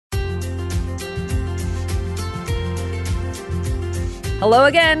Hello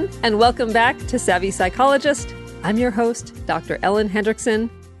again, and welcome back to Savvy Psychologist. I'm your host, Dr. Ellen Hendrickson,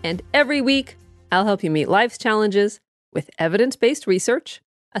 and every week I'll help you meet life's challenges with evidence-based research,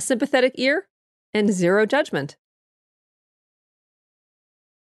 a sympathetic ear, and zero judgment.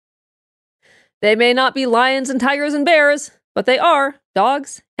 They may not be lions and tigers and bears, but they are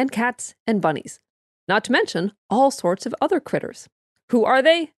dogs and cats and bunnies, not to mention all sorts of other critters. Who are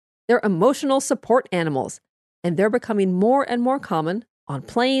they? They're emotional support animals, and they're becoming more and more common on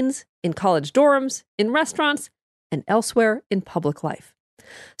planes, in college dorms, in restaurants, and elsewhere in public life.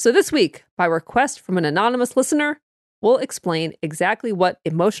 So this week, by request from an anonymous listener, we'll explain exactly what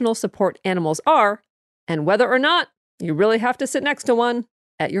emotional support animals are and whether or not you really have to sit next to one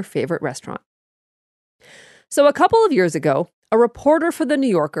at your favorite restaurant. So a couple of years ago, a reporter for The New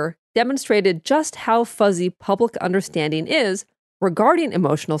Yorker demonstrated just how fuzzy public understanding is regarding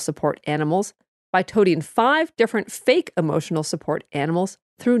emotional support animals by toting 5 different fake emotional support animals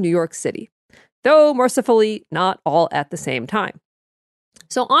through New York City, though mercifully not all at the same time.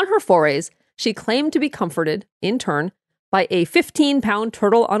 So on her forays, she claimed to be comforted, in turn, by a 15-pound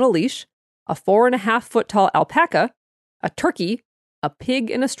turtle on a leash, a 4.5-foot-tall alpaca, a turkey, a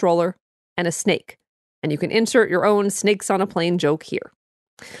pig in a stroller, and a snake. And you can insert your own snakes on a plane joke here.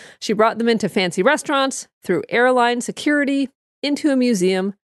 She brought them into fancy restaurants, through airline security, into a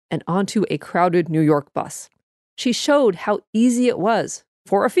museum, and onto a crowded New York bus. She showed how easy it was,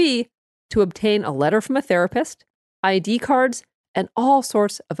 for a fee, to obtain a letter from a therapist, ID cards, and all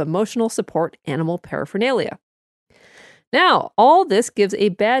sorts of emotional support animal paraphernalia. Now, all this gives a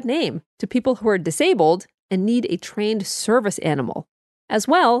bad name to people who are disabled and need a trained service animal, as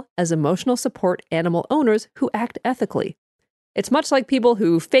well as emotional support animal owners who act ethically. It's much like people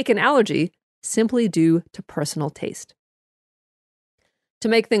who fake an allergy simply due to personal taste. To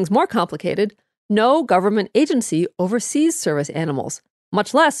make things more complicated, no government agency oversees service animals,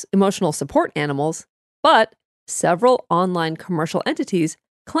 much less emotional support animals, but several online commercial entities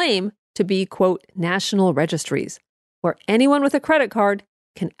claim to be, quote, national registries, where anyone with a credit card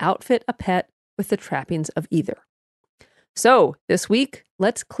can outfit a pet with the trappings of either. So, this week,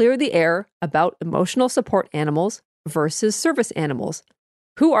 let's clear the air about emotional support animals versus service animals.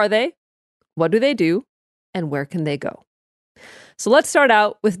 Who are they? What do they do? And where can they go? So let's start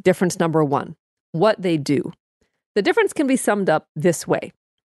out with difference number 1, what they do. The difference can be summed up this way.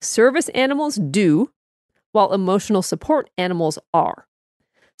 Service animals do, while emotional support animals are.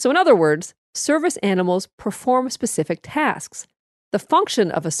 So in other words, service animals perform specific tasks. The function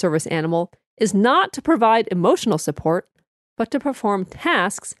of a service animal is not to provide emotional support, but to perform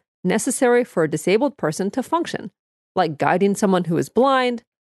tasks necessary for a disabled person to function, like guiding someone who is blind,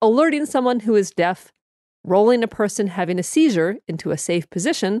 alerting someone who is deaf, rolling a person having a seizure into a safe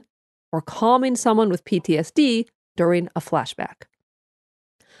position, or calming someone with PTSD during a flashback.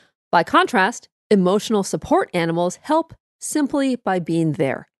 By contrast, emotional support animals help simply by being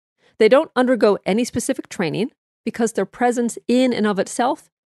there. They don't undergo any specific training because their presence in and of itself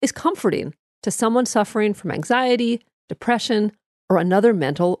is comforting to someone suffering from anxiety, depression, or another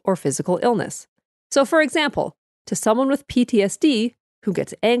mental or physical illness. So, for example, to someone with PTSD who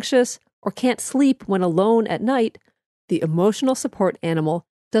gets anxious or can't sleep when alone at night, the emotional support animal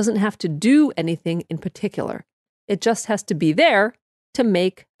doesn't have to do anything in particular. It just has to be there to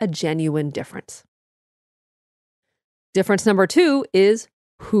make a genuine difference. Difference number 2 is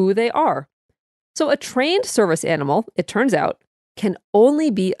who they are. So a trained service animal, it turns out, can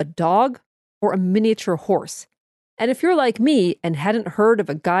only be a dog or a miniature horse. And if you're like me and hadn't heard of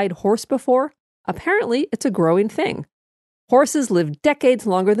a guide horse before, apparently it's a growing thing. Horses live decades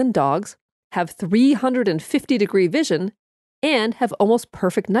longer than dogs, have 350-degree vision, and have almost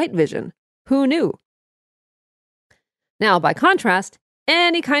perfect night vision. Who knew? Now, by contrast,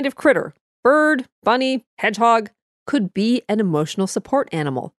 any kind of critter, bird, bunny, hedgehog, could be an emotional support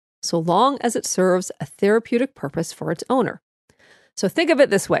animal, so long as it serves a therapeutic purpose for its owner. So think of it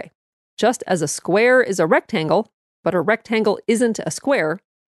this way. Just as a square is a rectangle, but a rectangle isn't a square,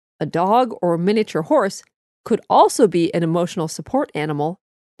 a dog or a miniature horse could also be an emotional support animal,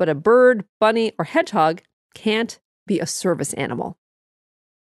 but a bird, bunny, or hedgehog can't be a service animal.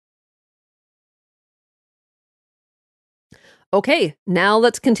 Okay, now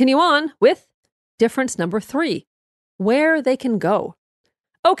let's continue on with difference number 3, where they can go.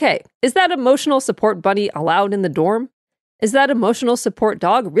 Okay, is that emotional support bunny allowed in the dorm? Is that emotional support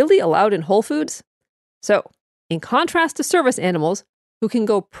dog really allowed in Whole Foods? So, in contrast to service animals, who can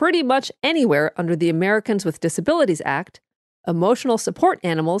go pretty much anywhere under the Americans with Disabilities Act, emotional support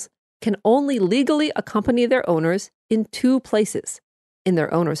animals can only legally accompany their owners in 2 places, in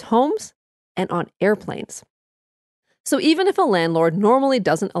their owners' homes and on airplanes. So even if a landlord normally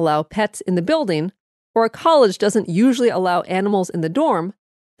doesn't allow pets in the building, or a college doesn't usually allow animals in the dorm,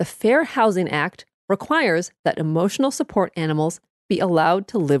 the Fair Housing Act requires that emotional support animals be allowed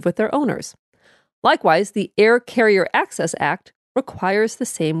to live with their owners. Likewise, the Air Carrier Access Act requires the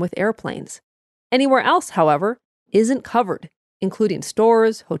same with airplanes. Anywhere else, however, isn't covered, including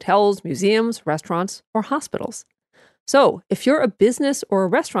stores, hotels, museums, restaurants, or hospitals. So, if you're a business or a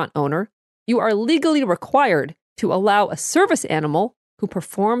restaurant owner, you are legally required to allow a service animal who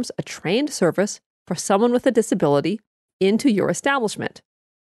performs a trained service for someone with a disability into your establishment.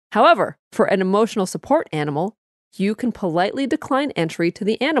 However, for an emotional support animal, you can politely decline entry to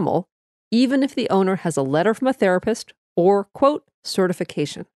the animal, even if the owner has a letter from a therapist or, quote,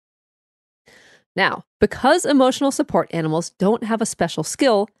 certification. Now, because emotional support animals don't have a special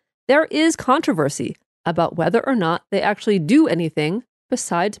skill, there is controversy about whether or not they actually do anything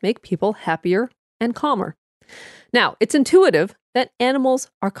besides make people happier and calmer. Now, it's intuitive that animals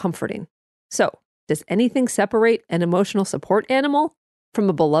are comforting. So, does anything separate an emotional support animal from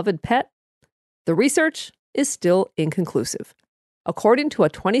a beloved pet? The research is still inconclusive. According to a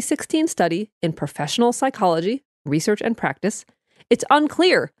 2016 study in Professional Psychology, Research and Practice, it's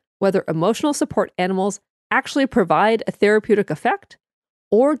unclear whether emotional support animals actually provide a therapeutic effect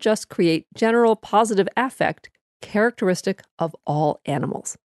or just create general positive affect characteristic of all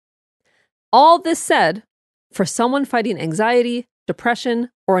animals. All this said, for someone fighting anxiety, depression,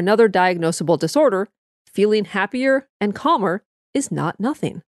 or another diagnosable disorder, feeling happier and calmer is not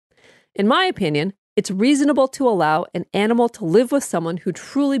nothing. In my opinion, it's reasonable to allow an animal to live with someone who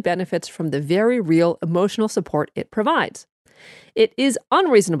truly benefits from the very real emotional support it provides. It is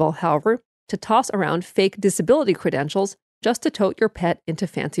unreasonable, however, to toss around fake disability credentials just to tote your pet into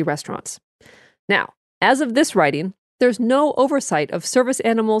fancy restaurants. Now, as of this writing, there's no oversight of service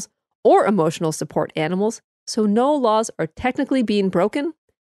animals or emotional support animals, so no laws are technically being broken,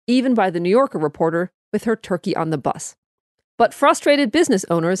 even by the New Yorker reporter with her turkey on the bus. But frustrated business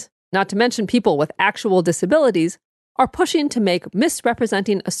owners, not to mention people with actual disabilities, are pushing to make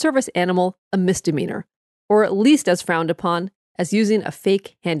misrepresenting a service animal a misdemeanor, or at least as frowned upon as using a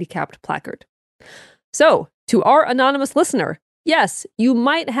fake handicapped placard. So, to our anonymous listener, yes, you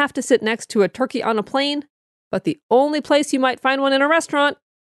might have to sit next to a turkey on a plane, but the only place you might find one in a restaurant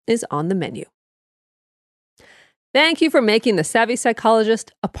is on the menu. Thank you for making The Savvy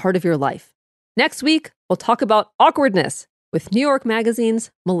Psychologist a part of your life. Next week, we'll talk about awkwardness with New York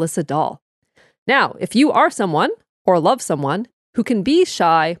Magazine's Melissa Dahl. Now, if you are someone, or love someone, who can be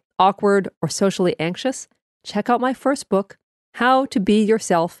shy, awkward, or socially anxious, check out my first book, How to Be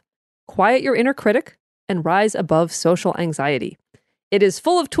Yourself, Quiet Your Inner Critic, and Rise Above Social Anxiety. It is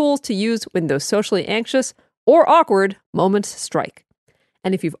full of tools to use when those socially anxious or awkward moments strike.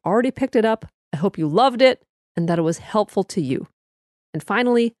 And if you've already picked it up, I hope you loved it and that it was helpful to you. And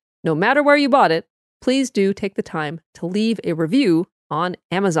finally, no matter where you bought it, please do take the time to leave a review on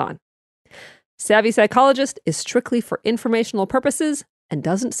Amazon. Savvy Psychologist is strictly for informational purposes and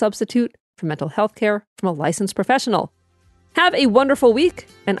doesn't substitute for mental health care from a licensed professional. Have a wonderful week,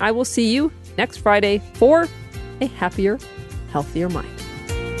 and I will see you next Friday for a happier, healthier mind.